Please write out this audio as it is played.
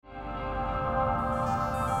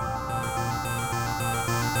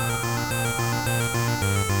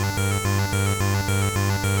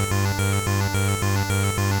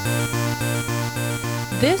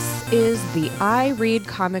This is the I Read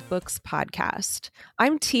Comic Books podcast.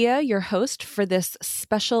 I'm Tia, your host for this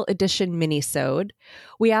special edition mini-sode.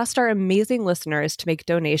 We asked our amazing listeners to make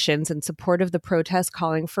donations in support of the protest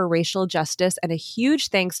calling for racial justice, and a huge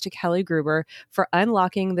thanks to Kelly Gruber for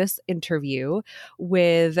unlocking this interview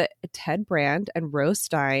with Ted Brand and Rose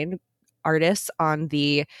Stein, artists on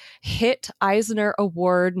the hit Eisner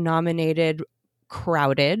Award nominated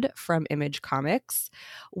Crowded from Image Comics.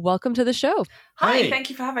 Welcome to the show. Hi, thank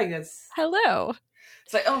you for having us. Hello.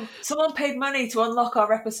 It's like, oh, someone paid money to unlock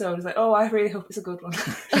our episode. It's like, oh, I really hope it's a good one.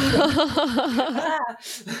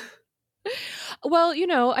 Well, you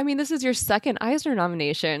know, I mean, this is your second Eisner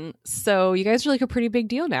nomination, so you guys are like a pretty big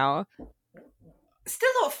deal now.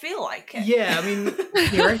 Still don't feel like it. Yeah, I mean,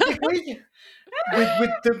 theoretically, with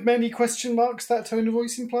the many question marks that tone of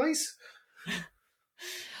voice implies.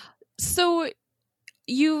 So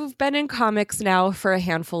you've been in comics now for a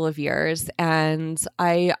handful of years, and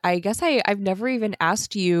I guess I've never even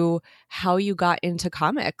asked you how you got into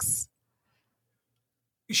comics.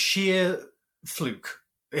 Sheer fluke.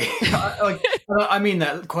 I mean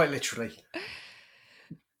that quite literally.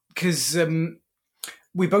 Because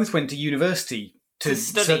we both went to university to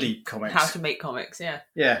study comics. How to make comics, yeah.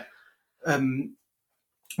 Yeah.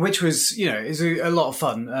 Which was, you know, is a lot of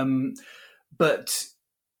fun. But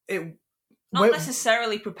it... Not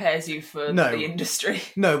necessarily prepares you for the industry.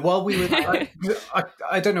 No, while we were there,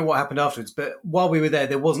 I don't know what happened afterwards, but while we were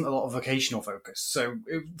there wasn't a lot of vocational focus. So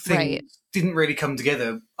things didn't really come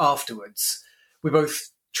together afterwards. We both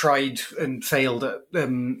tried and failed at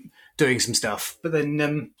doing some stuff. But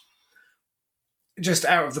then just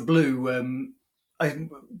out of the blue, I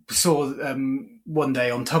saw one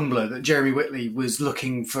day on Tumblr that Jeremy Whitley was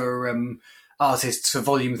looking for artists for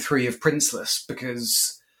Volume 3 of Princeless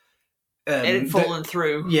because... it had fallen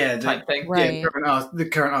through, type thing. Right. Yeah, the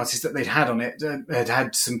current artist that they'd had on it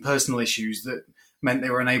had some personal issues that meant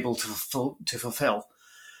they were unable to fulfill.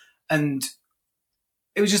 And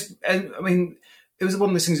it was just, I mean, it was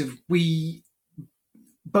one of those things of we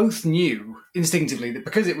both knew instinctively that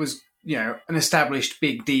because it was, you know, an established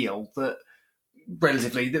big deal that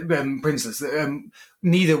relatively, Princeless, that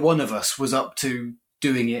neither one of us was up to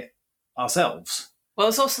doing it ourselves. Well,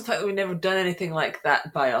 it's also the fact that we've never done anything like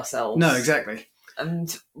that by ourselves. No, exactly.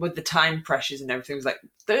 And with the time pressures and everything, it was like,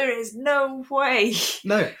 there is no way.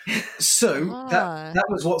 No. So that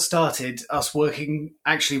was what started us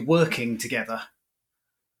actually working together.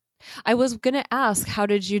 I was going to ask, how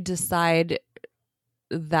did you decide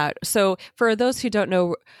that? So for those who don't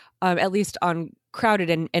know, at least on Crowded,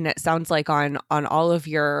 and it sounds like on all of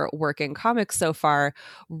your work in comics so far,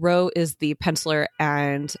 Ro is the penciler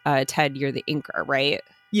and Ted, you're the inker, right?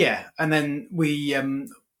 Yeah, and then we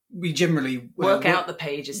generally work out the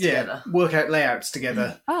pages together. Work out layouts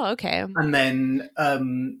together. Oh, okay. And then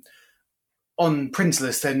on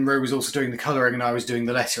Princeless, then Ro was also doing the colouring and I was doing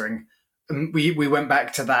the lettering. And we went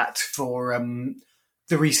back to that for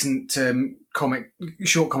the recent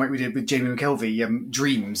short comic we did with Jamie McKelvey,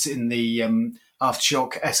 Dreams, in the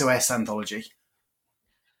Aftershock SOS anthology.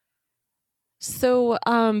 So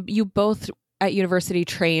you both at university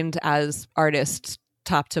trained as artists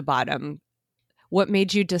top to bottom. What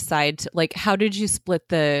made you decide to, like, how did you split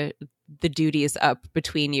the duties up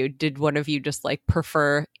between you? Did one of you just like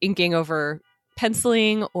prefer inking over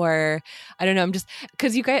penciling, or I don't know, I'm just,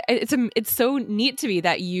 because you guys, it's so neat to me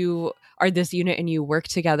that you are this unit and you work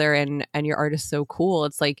together and your art is so cool.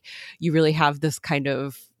 It's like you really have this kind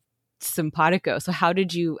of simpatico. So how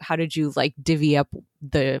did you like divvy up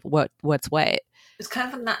the what's what? It's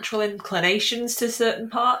kind of a natural inclinations to certain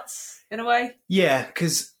parts in a way. Yeah,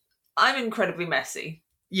 because I'm incredibly messy.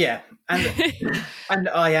 Yeah, and and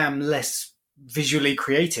I am less visually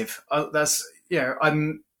creative. That's, you know,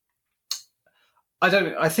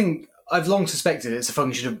 I think I've long suspected it's a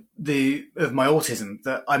function of my autism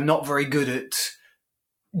that I'm not very good at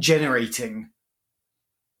generating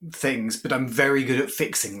things, but I'm very good at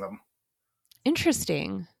fixing them.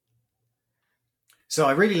 Interesting. So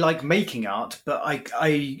I really like making art, but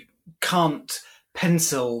I can't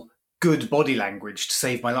pencil good body language to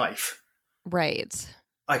save my life. Right.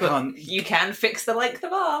 I can't. You can fix the length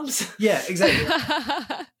of arms. Yeah, exactly.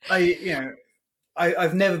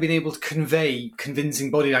 I've never been able to convey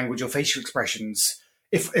convincing body language or facial expressions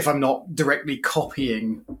if I'm not directly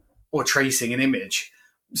copying or tracing an image.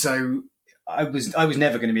 So I was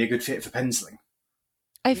never going to be a good fit for penciling.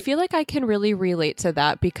 I feel like I can really relate to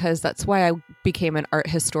that because that's why I became an art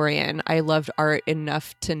historian. I loved art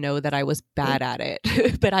enough to know that I was bad at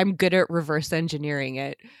it, but I'm good at reverse engineering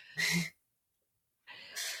it.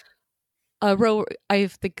 Ro, I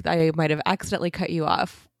think I might have accidentally cut you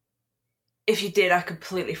off. If you did, I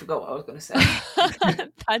completely forgot what I was going to say.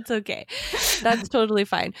 That's okay. That's totally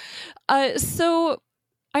fine. So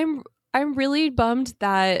I'm really bummed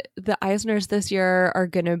that the Eisners this year are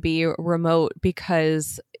going to be remote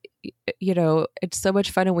because, you know, it's so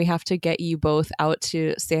much fun and we have to get you both out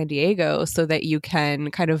to San Diego so that you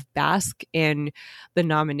can kind of bask in the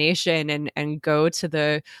nomination and go to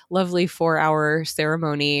the lovely 4-hour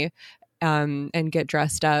ceremony and get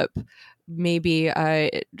dressed up. Maybe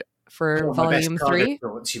for volume 3.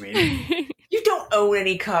 Shorts, you mean? You don't own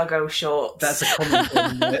any cargo shorts. That's a common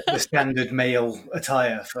thing, the standard male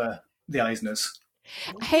attire for the Eisners.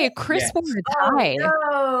 Hey, Chris wore a tie.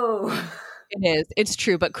 Oh, no. It is. It's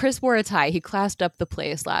true. But Chris wore a tie. He classed up the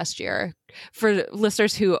place last year. For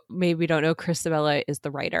listeners who maybe don't know, Chris Sebela is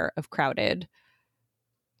the writer of Crowded.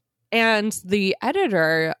 And the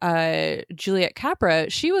editor, Juliet Capra,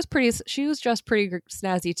 she was dressed pretty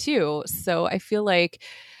snazzy too. So I feel like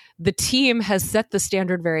the team has set the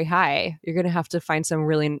standard very high. You're going to have to find some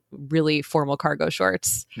really, really formal cargo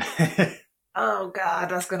shorts. Oh God,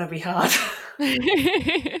 that's going to be hard.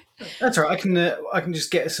 That's right. I can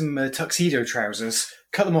just get some tuxedo trousers,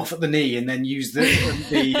 cut them off at the knee, and then use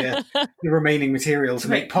the remaining material to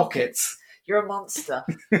make pockets. You're a monster.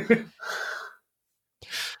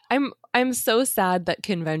 I'm so sad that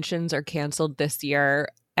conventions are canceled this year.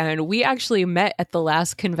 And we actually met at the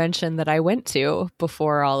last convention that I went to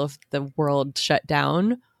before all of the world shut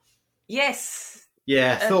down. Yes.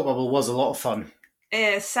 Yeah, Thought Bubble was a lot of fun.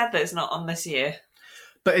 It's sad that it's not on this year.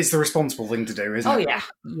 But it's the responsible thing to do, isn't it? Oh, yeah.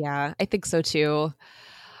 Yeah, I think so too.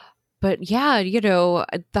 But yeah, you know,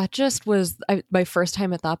 that just was my first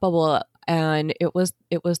time at Thought Bubble, and it was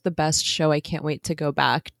the best show. I can't wait to go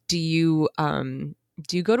back. Do you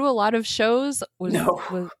go to a lot of shows?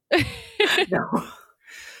 No. No.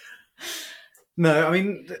 No, I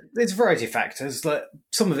mean, there's a variety of factors. Like,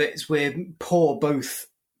 some of it's we're poor both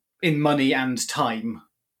in money and time,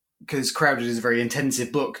 because Crowded is a very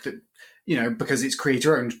intensive book that, you know, because it's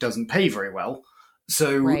creator-owned, doesn't pay very well.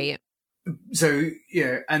 So, right. So,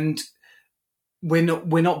 yeah, and we're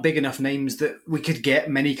not big enough names that we could get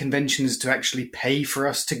many conventions to actually pay for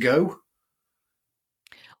us to go.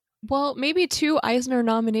 Well, maybe 2 Eisner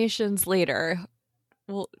nominations later.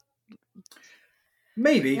 Well,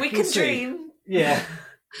 maybe. We can dream. Yeah.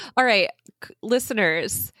 All right,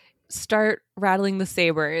 listeners, start rattling the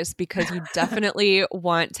sabers because you definitely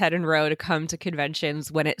want Ted and Ro to come to conventions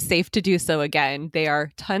when it's safe to do so again. They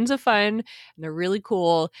are tons of fun and they're really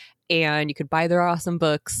cool, and you could buy their awesome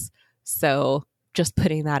books. So just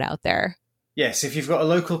putting that out there. Yes, if you've got a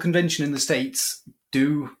local convention in the States,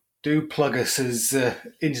 do plug us as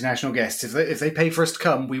international guests. If they pay for us to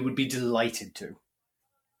come, we would be delighted to.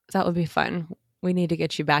 That would be fun. We need to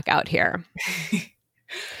get you back out here.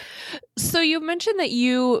 So you mentioned that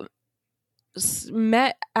you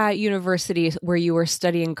met at university where you were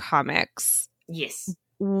studying comics. Yes.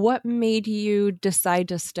 What made you decide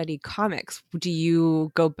to study comics? Do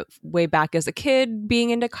you go way back as a kid being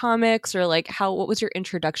into comics, or like what was your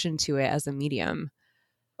introduction to it as a medium?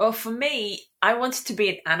 Well, for me, I wanted to be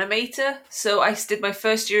an animator. So I did my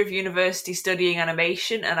first year of university studying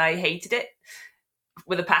animation, and I hated it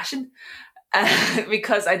with a passion.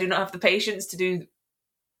 Because I do not have the patience to do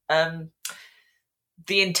the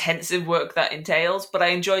intensive work that entails, but I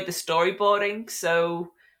enjoyed the storyboarding,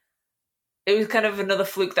 so it was kind of another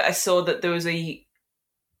fluke that I saw that there was a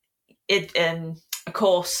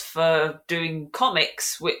course for doing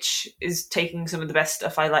comics, which is taking some of the best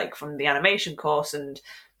stuff I like from the animation course and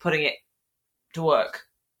putting it to work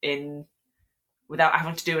in without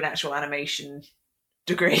having to do an actual animation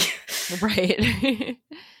degree. Right.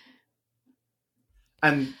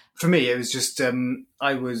 And for me, it was just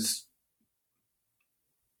I was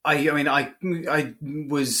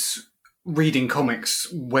reading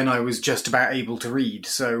comics when I was just about able to read,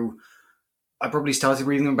 so I probably started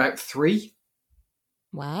reading them about 3.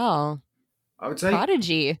 Wow. I would say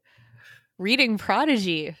prodigy, reading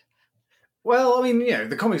prodigy. Well, I mean, you know,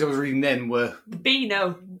 the comics I was reading then were they'd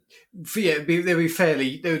been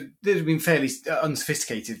fairly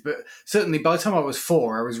unsophisticated, but certainly by the time I was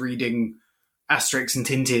 4, I was reading Asterix and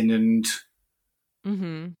Tintin and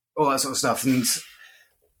all that sort of stuff, and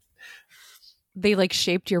they like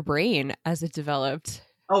shaped your brain as it developed.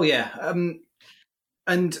 Oh yeah,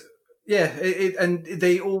 and yeah, and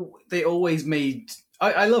they always made.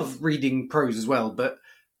 I love reading prose as well, but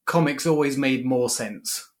comics always made more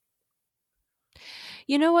sense.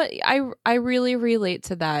 You know what? I really relate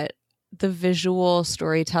to that. The visual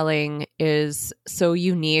storytelling is so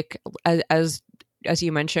unique, as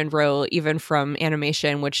you mentioned, Ro, even from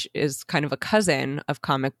animation, which is kind of a cousin of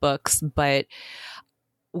comic books. But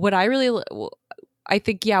what I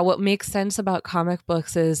think, what makes sense about comic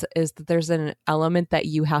books is that there's an element that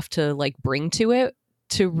you have to like bring to it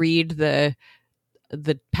to read the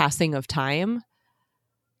passing of time.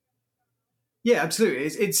 Yeah, absolutely.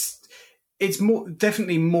 It's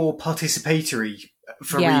definitely more participatory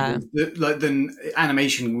for readers than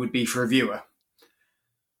animation would be for a viewer.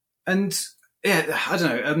 And yeah, I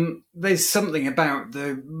don't know. There's something about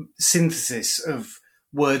the synthesis of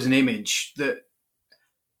word and image that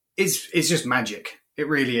is just magic. It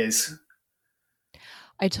really is.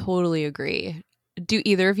 I totally agree. Do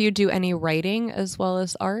either of you do any writing as well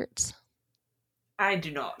as art? I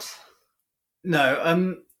do not.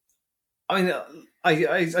 No. I mean,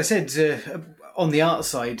 I said on the art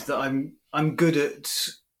side that I'm good at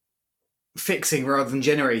fixing rather than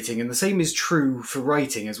generating, and the same is true for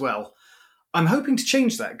writing as well. I'm hoping to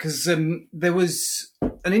change that because there was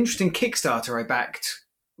an interesting Kickstarter I backed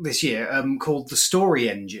this year called the Story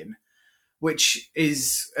Engine, which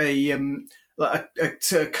is a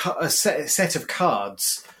set of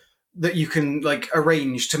cards that you can like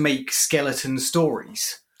arrange to make skeleton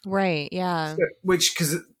stories. Right. Yeah. Which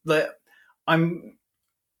because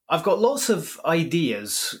I've got lots of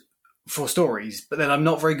ideas for stories, but then I'm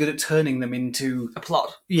not very good at turning them into a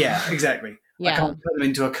plot. Yeah, exactly. Yeah. I can't turn them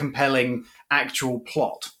into a compelling actual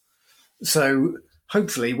plot. So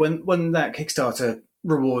hopefully, when that Kickstarter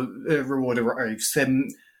reward arrives, then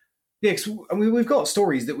I mean, we've got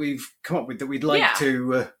stories that we've come up with that we'd like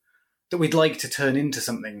to turn into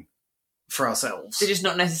something for ourselves. They're just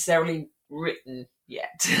not necessarily written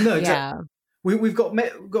yet. No, exactly. We've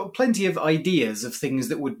got plenty of ideas of things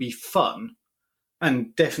that would be fun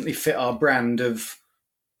and definitely fit our brand of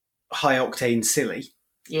high octane silly.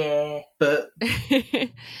 Yeah. But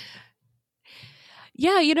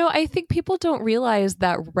yeah, I think people don't realize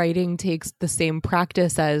that writing takes the same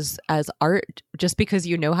practice as art. Just because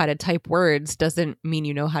you know how to type words doesn't mean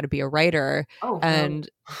you know how to be a writer. Oh, and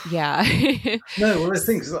yeah. No, well, there's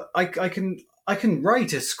things I can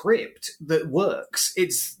write a script that works.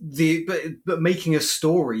 It's but making a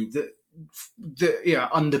story that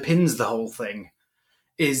underpins the whole thing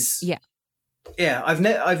is I've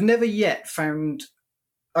never yet found.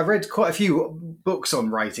 I've read quite a few books on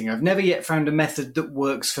writing. I've never yet found a method that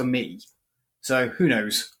works for me. So who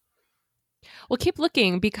knows? Well, keep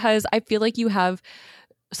looking because I feel like you have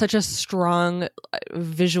such a strong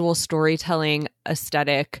visual storytelling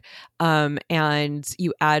aesthetic, and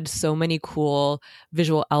you add so many cool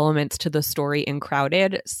visual elements to the story in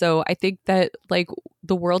Crowded. So I think that like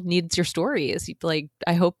the world needs your stories. Like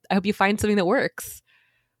I hope you find something that works.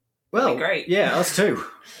 Well, great. Yeah, us too.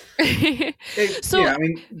 So I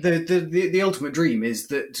mean, the ultimate dream is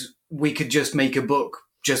that we could just make a book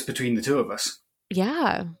just between the two of us.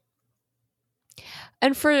 Yeah.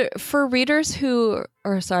 And for listeners who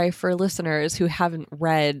haven't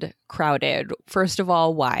read Crowded, first of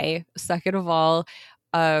all, why? Second of all,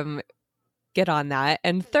 get on that.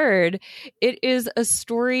 And third, it is a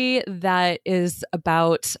story that is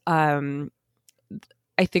about, I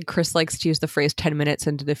think Chris likes to use the phrase 10 minutes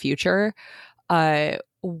into the future,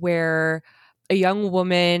 where a young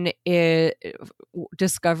woman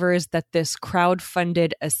discovers that this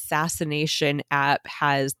crowd-funded assassination app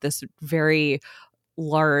has this very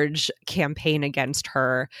large campaign against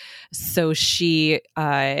her. So she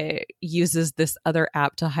uses this other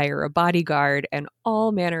app to hire a bodyguard, and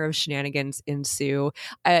all manner of shenanigans ensue.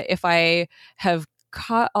 If I have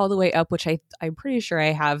caught all the way up, which I'm pretty sure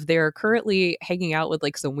I have, they're currently hanging out with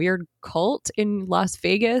like some weird cult in Las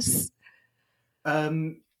Vegas.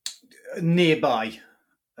 Nearby.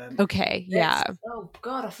 Okay, yeah. Oh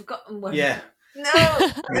God, I've forgotten where. Yeah. No,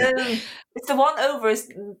 it's the one over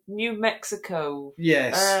New Mexico.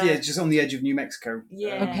 Yes, just on the edge of New Mexico.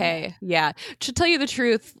 Yeah. Okay, yeah. To tell you the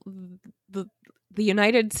truth, the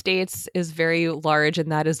United States is very large,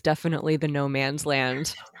 and that is definitely the no man's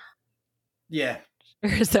land. Yeah.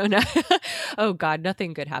 Arizona. Oh God,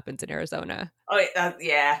 nothing good happens in Arizona. Oh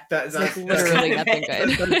yeah, that's like literally nothing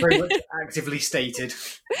good. That's very much actively stated.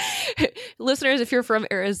 Listeners, if you're from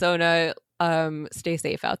Arizona, stay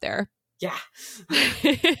safe out there. Yeah.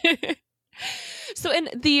 So, and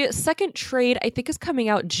the second trade, I think, is coming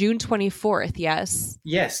out June 24th. Yes.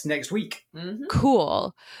 Yes, next week. Mm-hmm.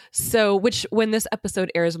 Cool. So, which when this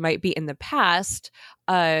episode airs might be in the past.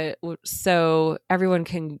 So everyone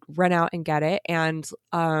can run out and get it. And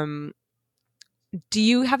do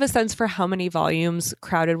you have a sense for how many volumes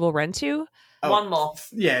Crowded will run to? One more.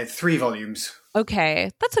 Yeah, 3 volumes.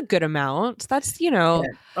 Okay, that's a good amount. That's Yeah.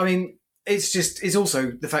 I mean, it's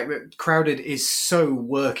also the fact that Crowded is so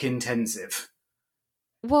work intensive.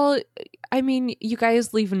 Well, I mean, you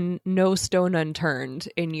guys leave no stone unturned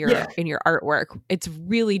in your artwork. It's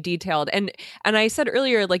really detailed, and I said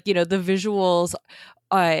earlier, like, the visuals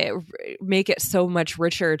make it so much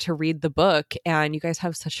richer to read the book, and you guys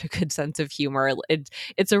have such a good sense of humor.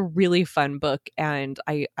 It's a really fun book, and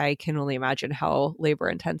I can only imagine how labor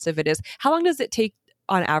intensive it is. How long does it take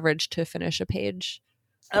on average to finish a page?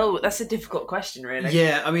 Oh, that's a difficult question, really.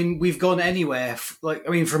 Yeah, I mean, we've gone anywhere.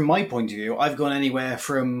 From my point of view, I've gone anywhere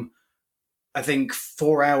from, I think,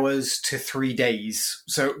 4 hours to 3 days.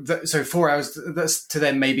 So 4 hours, that's to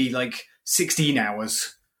them maybe like 16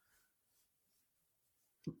 hours.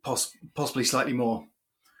 Possibly slightly more.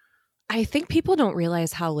 I think people don't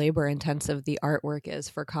realize how labor intensive the artwork is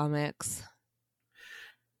for comics.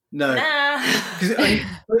 No, because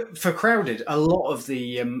for Crowded, a lot of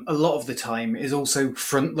the time is also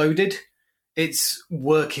front loaded. It's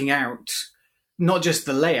working out not just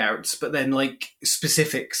the layouts, but then like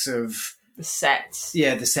specifics of the sets.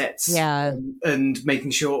 Yeah, the sets. Yeah, and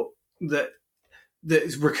making sure that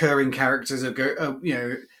recurring characters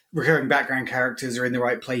recurring background characters are in the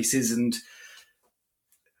right places, and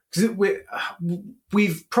because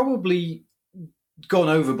we've probably gone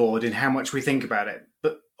overboard in how much we think about it.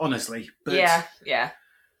 But honestly, yeah,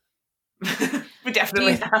 we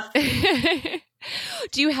definitely have.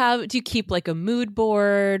 Do you keep like a mood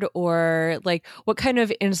board, or like what kind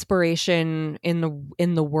of inspiration in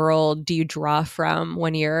the world do you draw from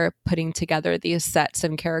when you're putting together these sets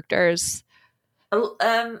and characters? A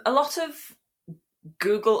lot of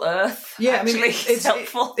Google Earth. Yeah, actually, I mean, it's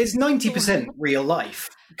helpful. It's 90% real life,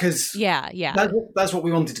 because that's what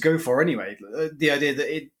we wanted to go for anyway. The idea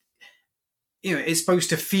that it's supposed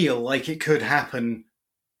to feel like it could happen,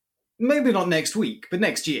 maybe not next week, but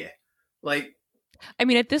next year. Like, I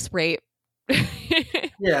mean, at this rate.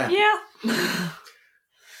 Yeah,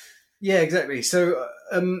 exactly. So,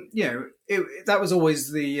 that was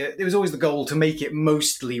always the goal, to make it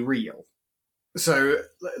mostly real. So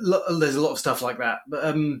there's a lot of stuff like that,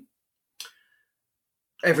 but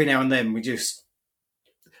every now and then we just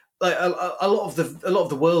like a lot of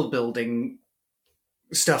the world building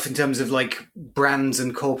stuff in terms of like brands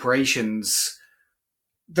and corporations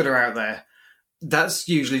that are out there. That's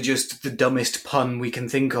usually just the dumbest pun we can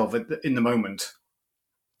think of in the moment.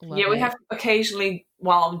 We have occasionally,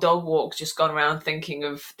 while on dog walks, just gone around thinking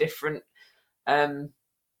of different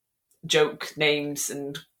joke names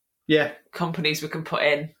and companies we can put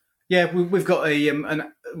in. Yeah, we've got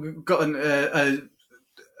an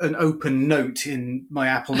open note in my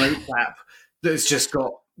Apple Notes app that's just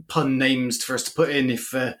got pun names for us to put in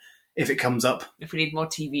if it comes up. If we need more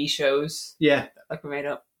TV shows, like we made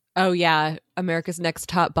up. Oh yeah, America's Next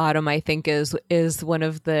Top Bottom, I think, is one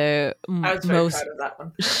of the most proud of that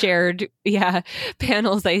one. shared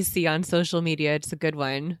panels I see on social media. It's a good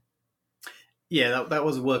one. Yeah, that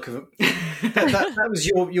was a work of that was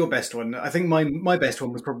your best one. I think my best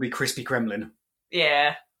one was probably Crispy Kremlin.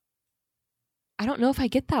 Yeah, I don't know if I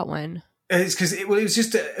get that one. It's because it was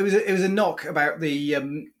just it was a knock about the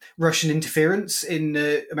Russian interference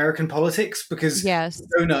in American politics, because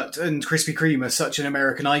Donut and Krispy Kreme are such an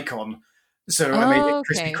American icon. So I made it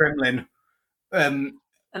Crispy Kremlin. And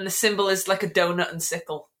the symbol is like a donut and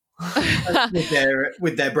sickle.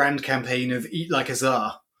 with their brand campaign of "Eat like a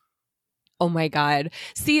Tsar." Oh my God!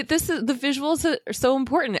 See, the visuals are so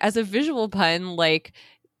important. As a visual pun, like,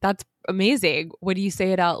 that's amazing when you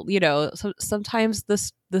say it out. So sometimes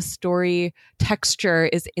the story texture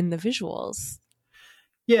is in the visuals.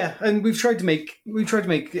 Yeah, and we've tried to make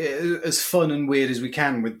it as fun and weird as we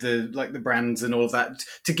can with the brands and all of that,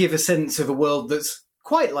 to give a sense of a world that's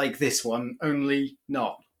quite like this one, only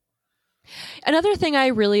not. Another thing I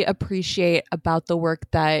really appreciate about the work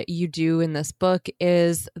that you do in this book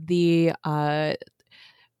is the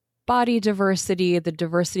body diversity, the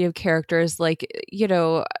diversity of characters. Like,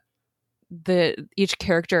 each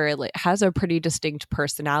character has a pretty distinct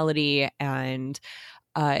personality, and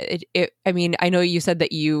I mean, I know you said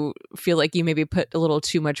that you feel like you maybe put a little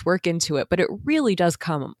too much work into it, but it really does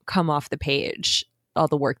come off the page, all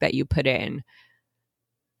the work that you put in.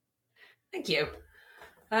 Thank you.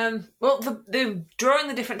 Well, the drawing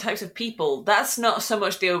the different types of people, that's not so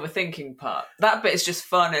much the overthinking part. That bit is just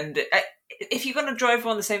fun, and if you're going to draw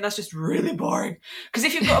everyone the same, that's just really boring. Because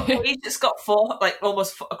if you've got a page that's got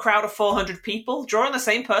almost a crowd of 400 people, drawing the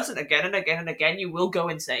same person again and again and again, you will go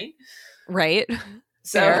insane. Right.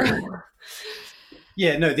 So...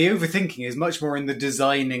 Yeah, no, the overthinking is much more in the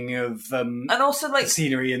designing of and also like the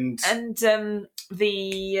scenery and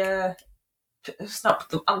the... It's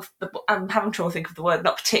not. I'm having trouble thinking of the word.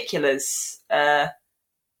 Not particulars.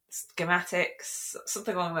 Schematics.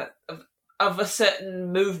 Something along that. of a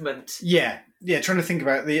certain movement. Yeah, trying to think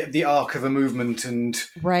about the arc of a movement and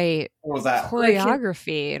all of that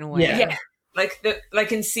choreography in a way. Yeah,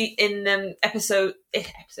 like in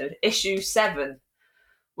issue 7,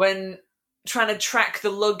 when trying to track the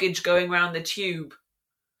luggage going around the tube.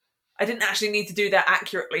 I didn't actually need to do that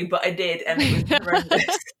accurately, but I did, and it was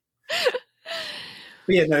horrendous.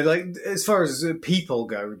 But yeah, no, like as far as people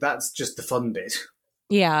go, that's just the fun bit.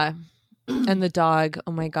 Yeah, and the dog.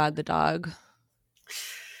 Oh my god, the dog.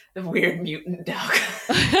 The weird mutant dog.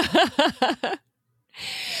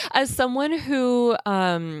 As someone who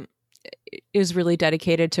is really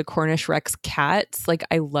dedicated to Cornish Rex cats, like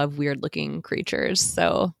I love weird looking creatures,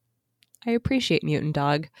 so I appreciate Mutant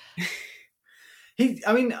Dog.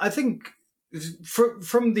 I think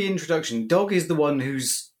from the introduction, Dog is the one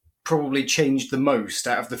who's probably changed the most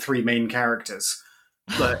out of the 3 main characters,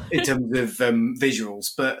 but in terms of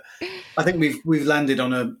visuals. But I think we've landed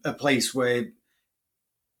on a place where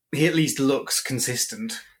he at least looks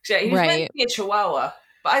consistent. Yeah, he was meant to be a Chihuahua,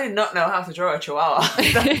 but I did not know how to draw a Chihuahua.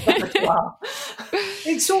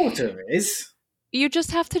 It sort of is. You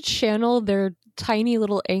just have to channel their tiny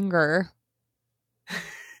little anger.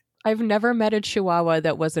 I've never met a Chihuahua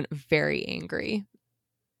that wasn't very angry.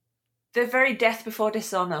 They're very death before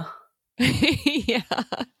dishonor. Yeah.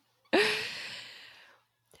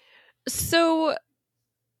 So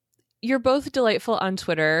you're both delightful on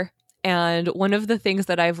Twitter, and one of the things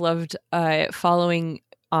that I've loved following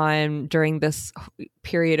on during this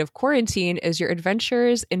period of quarantine is your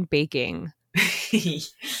adventures in baking.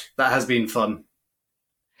 That has been fun.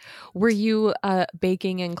 Were you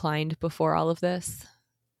baking inclined before all of this?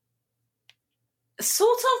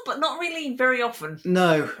 Sort of, but not really very often.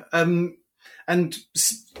 No. And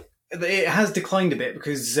it has declined a bit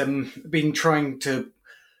because been trying to...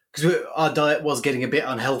 Because our diet was getting a bit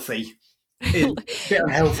unhealthy. A bit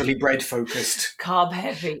unhealthily bread-focused.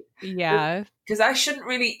 Carb-heavy. Yeah. Because I shouldn't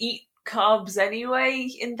really eat carbs anyway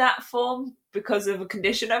in that form because of a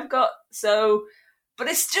condition I've got. So... But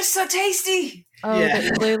it's just so tasty. Oh,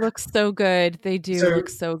 yeah. They look so good. They do look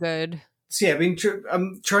so good. So yeah,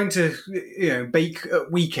 I'm trying to bake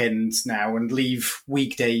at weekends now and leave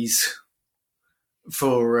weekdays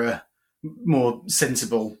for more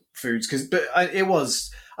sensible foods.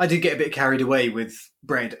 I did get a bit carried away with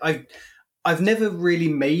bread. I've never really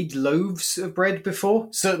made loaves of bread before.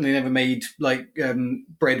 Certainly never made like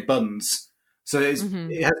bread buns. So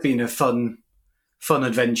it has been a fun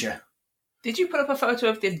adventure. Did you put up a photo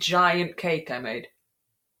of the giant cake I made?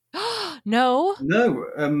 No.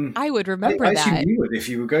 I would remember that. I assume you would if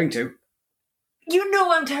you were going to. You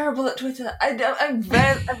know I'm terrible at Twitter.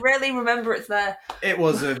 I rarely remember it's there. It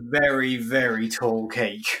was a very, very tall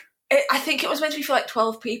cake. I think it was meant to be for like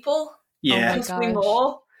 12 people. Yeah. Possibly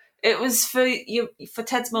more. It was for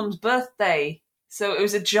Ted's mum's birthday. So it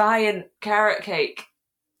was a giant carrot cake.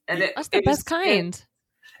 And that's the best kind.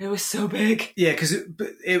 It was so big. Yeah, because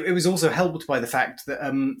it was also helped by the fact that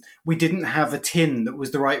we didn't have a tin that was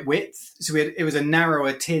the right width. So it was a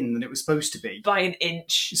narrower tin than it was supposed to be. By an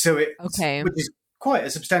inch. So which is quite a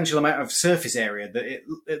substantial amount of surface area that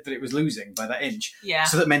it was losing by that inch. Yeah.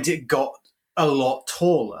 So that meant it got a lot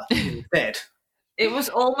taller instead. It was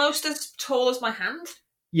almost as tall as my hand.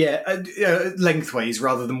 Yeah, lengthways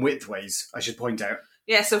rather than widthways, I should point out.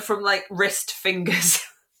 Yeah, so from like wrist fingers.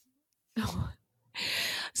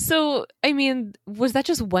 So, I mean, was that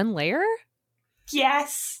just one layer?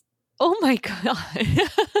 Yes. Oh my god.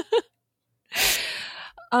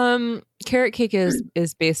 Carrot cake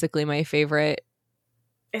is basically my favorite.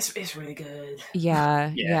 It's really good.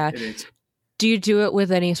 Yeah. It is. Do you do it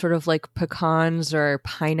with any sort of like pecans or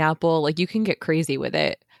pineapple? Like you can get crazy with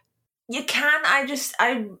it. You can.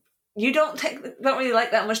 You don't really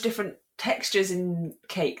like that much different textures in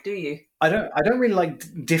cake, do you? I don't really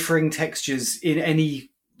like differing textures in any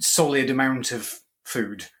solid amount of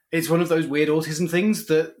food. It's one of those weird autism things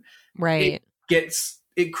that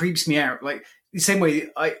it creeps me out. Like the same way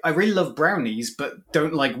I really love brownies but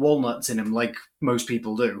don't like walnuts in them like most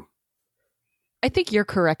people do. I think you're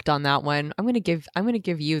correct on that one. I'm going to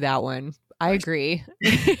give you that one. I agree.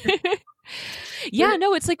 Yeah,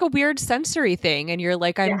 no, it's like a weird sensory thing. And you're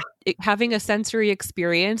like, I'm having a sensory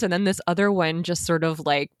experience. And then this other one just sort of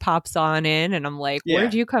like pops on in. And I'm like,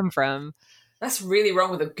 where'd you come from? That's really wrong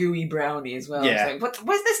with a gooey brownie as well. Yeah. Like,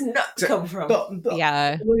 where's this nut come from? But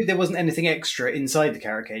yeah. There wasn't anything extra inside the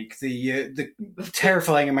carrot cake. The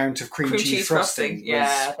terrifying amount of cream cheese frosting.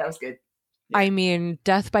 Yeah, that was good. Yeah. I mean,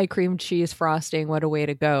 death by cream cheese frosting. What a way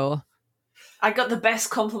to go. I got the best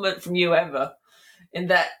compliment from you ever in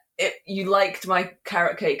that you liked my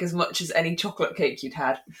carrot cake as much as any chocolate cake you'd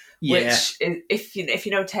had. Yeah. Which, if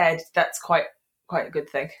you know Ted, that's quite a good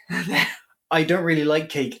thing. I don't really like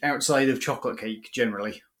cake outside of chocolate cake,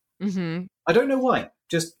 generally. Mm-hmm. I don't know why.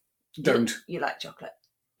 Just don't. You like chocolate.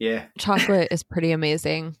 Yeah. Chocolate is pretty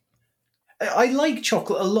amazing. I like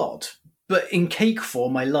chocolate a lot, but in cake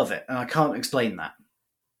form, I love it, and I can't explain that.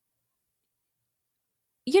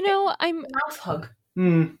 You know, I'm... Mouth hug.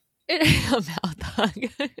 A mouth hug.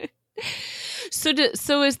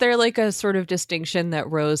 So is there like a sort of distinction that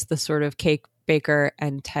Rose, the sort of cake baker,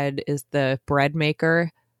 and Ted is the bread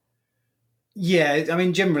maker? Yeah, I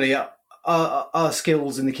mean, generally, our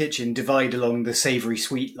skills in the kitchen divide along the savoury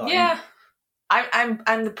sweet line. Yeah,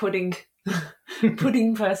 I'm the pudding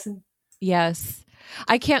person. Yes,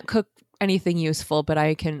 I can't cook anything useful, but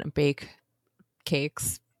I can bake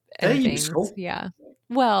cakes and They're things. useful. Yeah,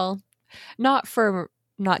 well, not for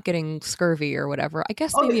not getting scurvy or whatever. I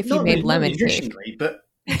guess maybe if you made lemon cake, but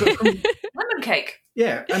lemon cake.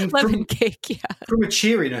 Yeah, and lemon cake. Yeah, from a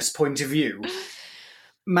cheeriness point of view,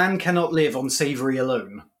 man cannot live on savoury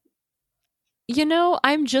alone. You know,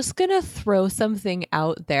 I'm just gonna throw something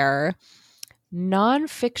out there: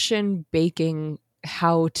 nonfiction baking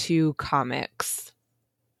how-to comics.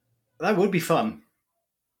 That would be fun.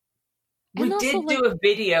 We And did also, do a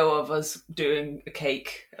video of us doing a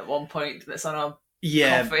cake at one point that's on our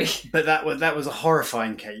coffee. But that was a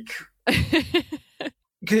horrifying cake.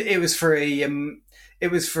 It was for a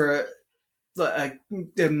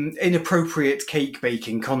inappropriate cake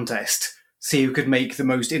baking contest. See who could make the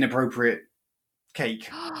most inappropriate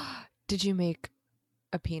cake. Did you make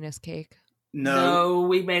a penis cake? No,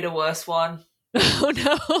 we made a worse one. Oh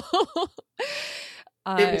no.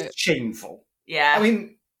 It was shameful. Yeah. I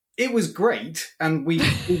mean, it was great, and we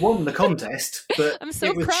won the contest, but I'm so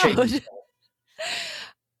it was proud. shameful.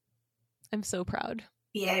 I'm so proud.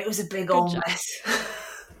 Yeah, it was a big Good old job. mess.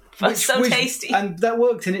 But so tasty. And that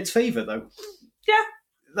worked in its favour, though. Yeah.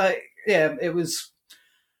 It was...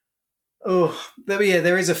 Oh,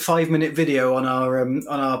 there is a 5-minute video on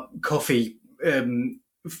our coffee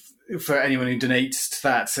for anyone who donates to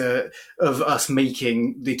that of us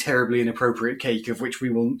making the terribly inappropriate cake, of which we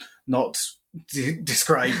will not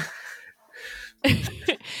describe.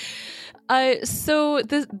 So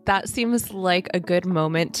that seems like a good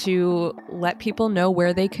moment to let people know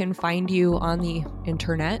where they can find you on the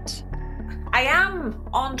internet. I am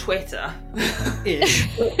on Twitter. Ish.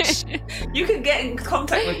 You can get in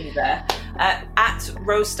contact with me there at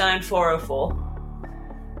Rostein404.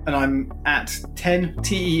 And I'm at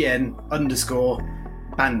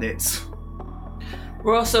 10TEN_bandits.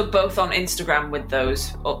 We're also both on Instagram with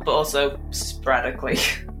those, but also sporadically.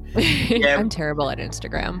 Yeah. I'm terrible at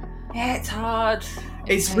Instagram. Yeah, it's hard.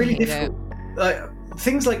 It's I really hate difficult.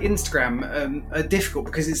 Things like Instagram are difficult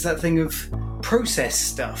because it's that thing of process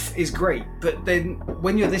stuff is great, but then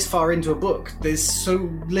when you're this far into a book, there's so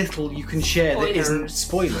little you can share that isn't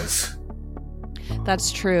spoilers. That's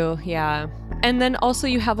true, yeah. And then also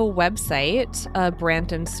you have a website,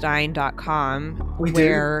 brantonstein.com. We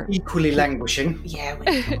where do equally languishing. Yeah,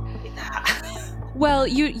 we can do that. Well,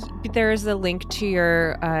 there's a link to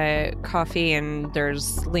your coffee, and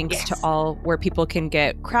there's links to all where people can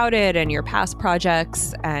get Crowded and your past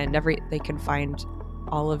projects, and they can find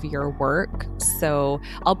all of your work. So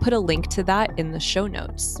I'll put a link to that in the show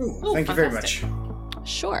notes. Ooh, thank you very much.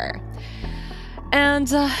 Sure.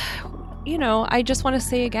 And I just want to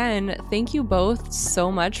say again, thank you both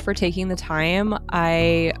so much for taking the time.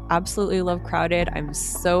 I absolutely love Crowded. I'm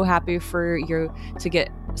so happy for you to get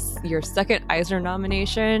your second Eisner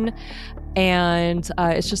nomination. And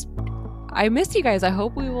it's just, I miss you guys. I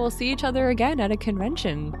hope we will see each other again at a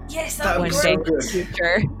convention. Yes, that would would be be great. so In the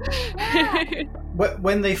future.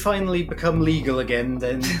 When they finally become legal again,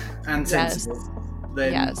 then and sensible,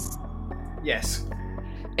 then yes.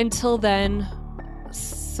 Until then,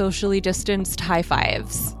 socially distanced high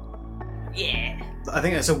fives. Yeah. I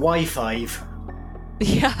think that's a Y5.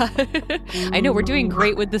 Yeah. I know we're doing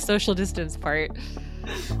great with the social distance part.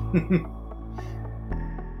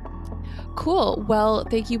 Cool. Well,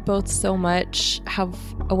 thank you both so much. Have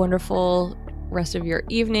a wonderful rest of your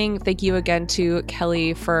evening. Thank you again to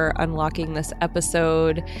Kelly for unlocking this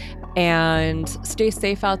episode. And stay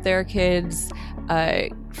safe out there, kids.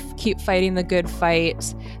 Keep fighting the good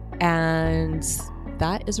fight. And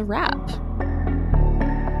that is a wrap.